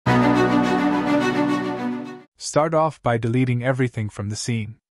Start off by deleting everything from the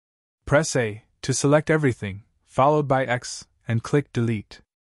scene. Press A to select everything, followed by X, and click Delete.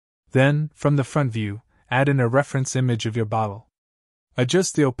 Then, from the front view, add in a reference image of your bottle.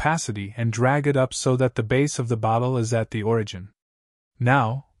 Adjust the opacity and drag it up so that the base of the bottle is at the origin.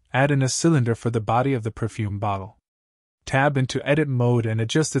 Now, add in a cylinder for the body of the perfume bottle. Tab into Edit mode and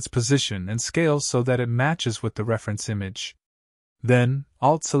adjust its position and scale so that it matches with the reference image. Then,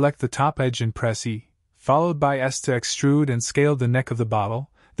 Alt-select the top edge and press E, followed by S to extrude and scale the neck of the bottle,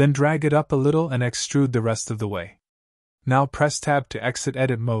 then drag it up a little and extrude the rest of the way. Now press Tab to exit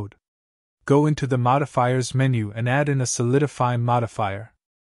Edit mode. Go into the Modifiers menu and add in a Solidify modifier.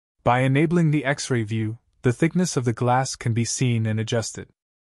 By enabling the X-ray view, the thickness of the glass can be seen and adjusted.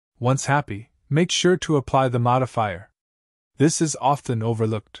 Once happy, make sure to apply the modifier. This is often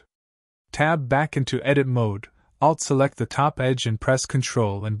overlooked. Tab back into Edit mode, Alt-select the top edge and press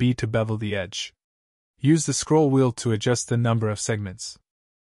Ctrl and B to bevel the edge. Use the scroll wheel to adjust the number of segments.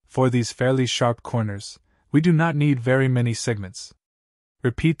 For these fairly sharp corners, we do not need very many segments.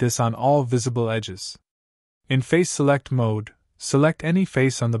 Repeat this on all visible edges. In Face Select mode, select any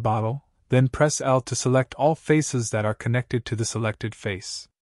face on the bottle, then press L to select all faces that are connected to the selected face.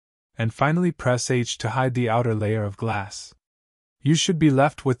 And finally press H to hide the outer layer of glass. You should be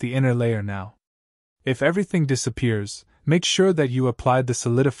left with the inner layer now. If everything disappears, make sure that you applied the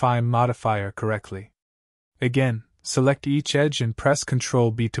Solidify modifier correctly. Again, select each edge and press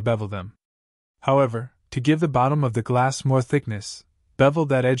Ctrl B to bevel them. However, to give the bottom of the glass more thickness, bevel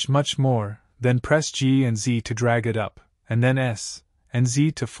that edge much more, then press G and Z to drag it up, and then S and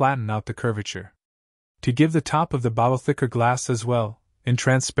Z to flatten out the curvature. To give the top of the bottle thicker glass as well, in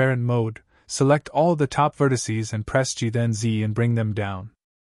transparent mode, select all the top vertices and press G then Z and bring them down.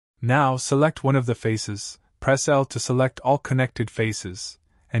 Now select one of the faces, press L to select all connected faces,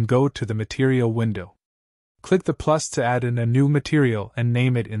 and go to the Material window. Click the plus to add in a new material and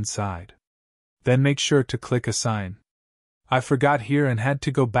name it inside. Then make sure to click Assign. I forgot here and had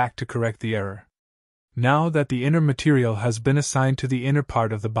to go back to correct the error. Now that the inner material has been assigned to the inner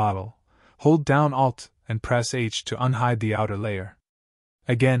part of the bottle, hold down Alt and press H to unhide the outer layer.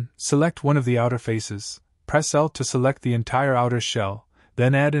 Again, select one of the outer faces, press L to select the entire outer shell,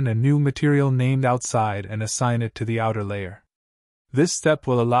 then add in a new material named Outside and assign it to the outer layer. This step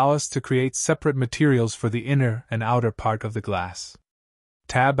will allow us to create separate materials for the inner and outer part of the glass.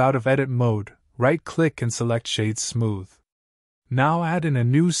 Tab out of Edit mode, right-click and select Shade Smooth. Now add in a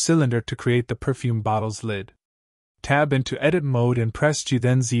new cylinder to create the perfume bottle's lid. Tab into Edit mode and press G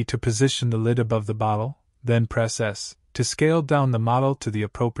then Z to position the lid above the bottle, then press S to scale down the model to the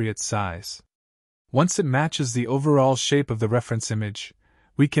appropriate size. Once it matches the overall shape of the reference image,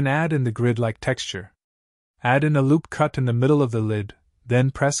 we can add in the grid-like texture. Add in a loop cut in the middle of the lid, then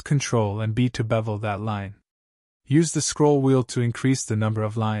press Ctrl and B to bevel that line. Use the scroll wheel to increase the number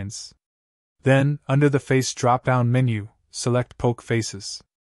of lines. Then, under the Face drop-down menu, select Poke Faces.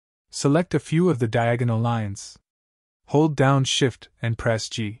 Select a few of the diagonal lines. Hold down Shift and press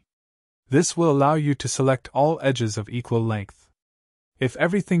G. This will allow you to select all edges of equal length. If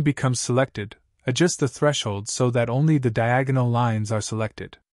everything becomes selected, adjust the threshold so that only the diagonal lines are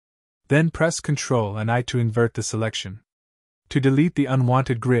selected. Then press Ctrl and I to invert the selection. To delete the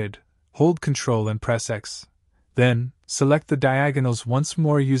unwanted grid, hold Ctrl and press X. Then, select the diagonals once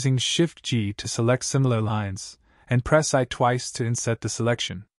more using Shift G to select similar lines, and press I twice to inset the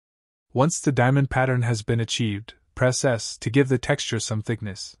selection. Once the diamond pattern has been achieved, press S to give the texture some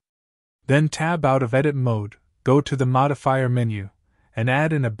thickness. Then tab out of Edit mode, go to the Modifier menu, and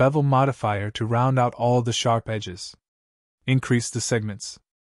add in a Bevel modifier to round out all the sharp edges. Increase the segments.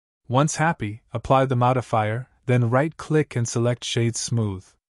 Once happy, apply the modifier, then right-click and select Shade Smooth.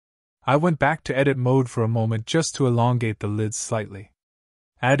 I went back to Edit mode for a moment just to elongate the lids slightly.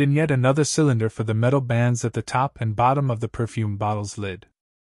 Add in yet another cylinder for the metal bands at the top and bottom of the perfume bottle's lid.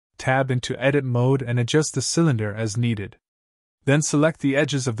 Tab into Edit mode and adjust the cylinder as needed. Then select the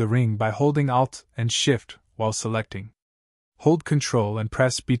edges of the ring by holding Alt and Shift while selecting. Hold Ctrl and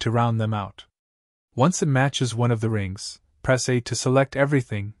press B to round them out. Once it matches one of the rings, press A to select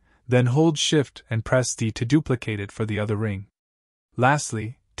everything, then hold Shift and press D to duplicate it for the other ring.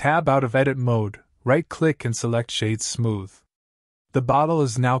 Lastly, tab out of Edit mode, right-click and select Shade Smooth. The bottle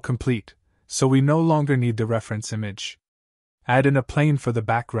is now complete, so we no longer need the reference image. Add in a plane for the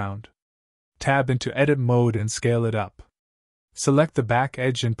background. Tab into Edit mode and scale it up. Select the back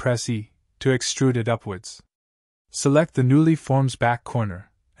edge and press E to extrude it upwards. Select the newly formed back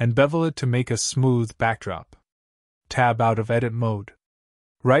corner and bevel it to make a smooth backdrop. Tab out of Edit mode.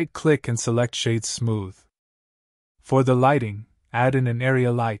 Right-click and select Shade Smooth. For the lighting, add in an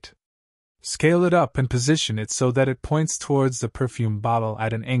area light. Scale it up and position it so that it points towards the perfume bottle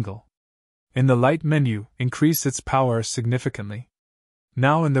at an angle. In the light menu, increase its power significantly.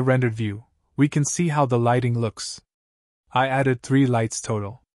 Now in the rendered view, we can see how the lighting looks. I added 3 lights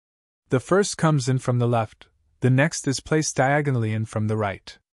total. The first comes in from the left, the next is placed diagonally in from the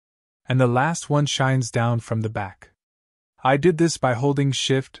right, and the last one shines down from the back. I did this by holding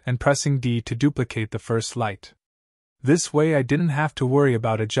Shift and pressing D to duplicate the first light. This way I didn't have to worry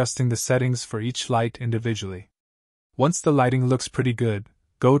about adjusting the settings for each light individually. Once the lighting looks pretty good,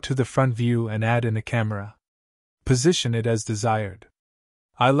 go to the front view and add in a camera. Position it as desired.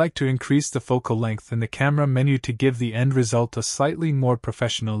 I like to increase the focal length in the camera menu to give the end result a slightly more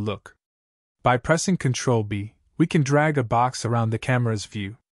professional look. By pressing Ctrl B, we can drag a box around the camera's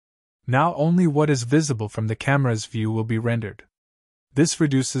view. Now only what is visible from the camera's view will be rendered. This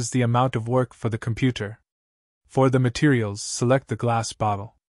reduces the amount of work for the computer. For the materials, select the glass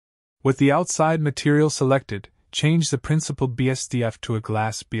bottle. With the outside material selected, change the principal BSDF to a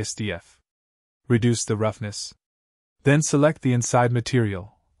glass BSDF. Reduce the roughness. Then select the inside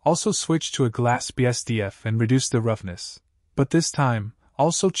material, also switch to a glass BSDF and reduce the roughness, but this time,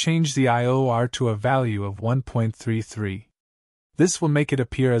 also change the IOR to a value of 1.33. This will make it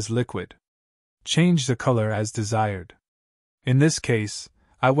appear as liquid. Change the color as desired. In this case,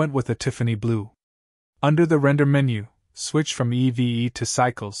 I went with a Tiffany blue. Under the render menu, switch from EVE to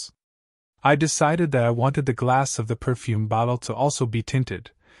cycles. I decided that I wanted the glass of the perfume bottle to also be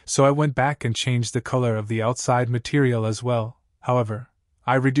tinted, so I went back and changed the color of the outside material as well. However,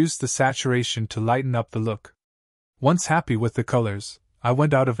 I reduced the saturation to lighten up the look. Once happy with the colors, I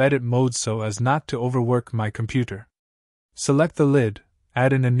went out of edit mode so as not to overwork my computer. Select the lid,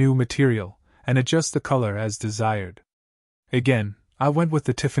 add in a new material, and adjust the color as desired. Again, I went with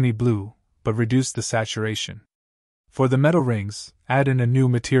the Tiffany blue, but reduced the saturation. For the metal rings, add in a new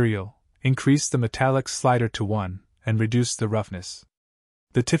material, increase the metallic slider to 1, and reduce the roughness.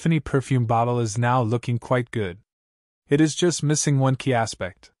 The Tiffany perfume bottle is now looking quite good. It is just missing one key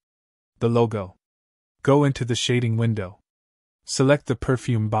aspect. The logo. Go into the shading window. Select the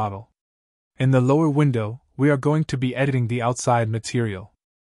perfume bottle. In the lower window, we are going to be editing the outside material.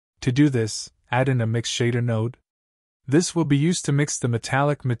 To do this, add in a mix shader node. This will be used to mix the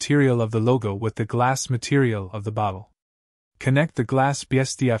metallic material of the logo with the glass material of the bottle. Connect the glass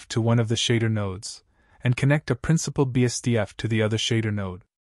BSDF to one of the shader nodes, and connect a principal BSDF to the other shader node.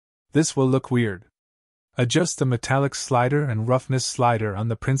 This will look weird. Adjust the metallic slider and roughness slider on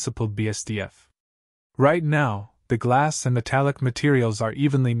the principal BSDF. Right now, the glass and metallic materials are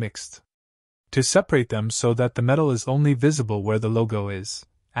evenly mixed. To separate them so that the metal is only visible where the logo is,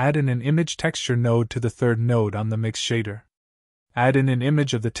 add in an image texture node to the third node on the mix shader. Add in an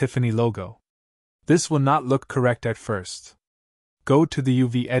image of the Tiffany logo. This will not look correct at first. Go to the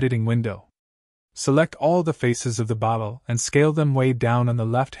UV editing window. Select all the faces of the bottle and scale them way down on the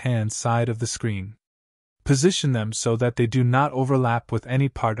left-hand side of the screen. Position them so that they do not overlap with any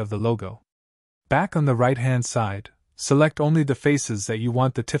part of the logo. Back on the right-hand side, select only the faces that you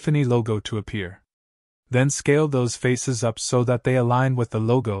want the Tiffany logo to appear. Then scale those faces up so that they align with the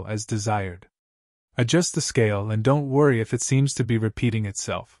logo as desired. Adjust the scale and don't worry if it seems to be repeating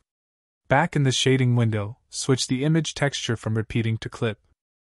itself. Back in the shading window, switch the image texture from repeating to clip.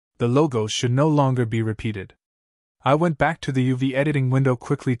 The logo should no longer be repeated. I went back to the UV editing window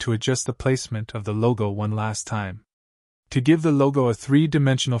quickly to adjust the placement of the logo one last time. To give the logo a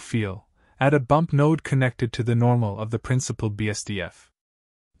three-dimensional feel, add a bump node connected to the normal of the principal BSDF.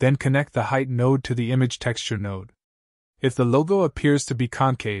 Then connect the height node to the image texture node. If the logo appears to be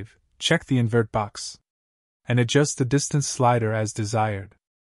concave, check the invert box. And adjust the distance slider as desired.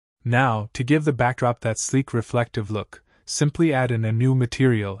 Now, to give the backdrop that sleek reflective look, simply add in a new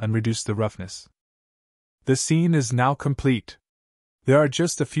material and reduce the roughness. The scene is now complete. There are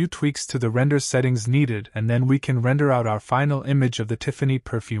just a few tweaks to the render settings needed and then we can render out our final image of the Tiffany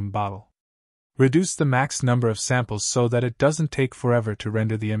perfume bottle. Reduce the max number of samples so that it doesn't take forever to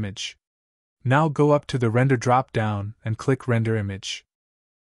render the image. Now go up to the render drop-down and click Render Image.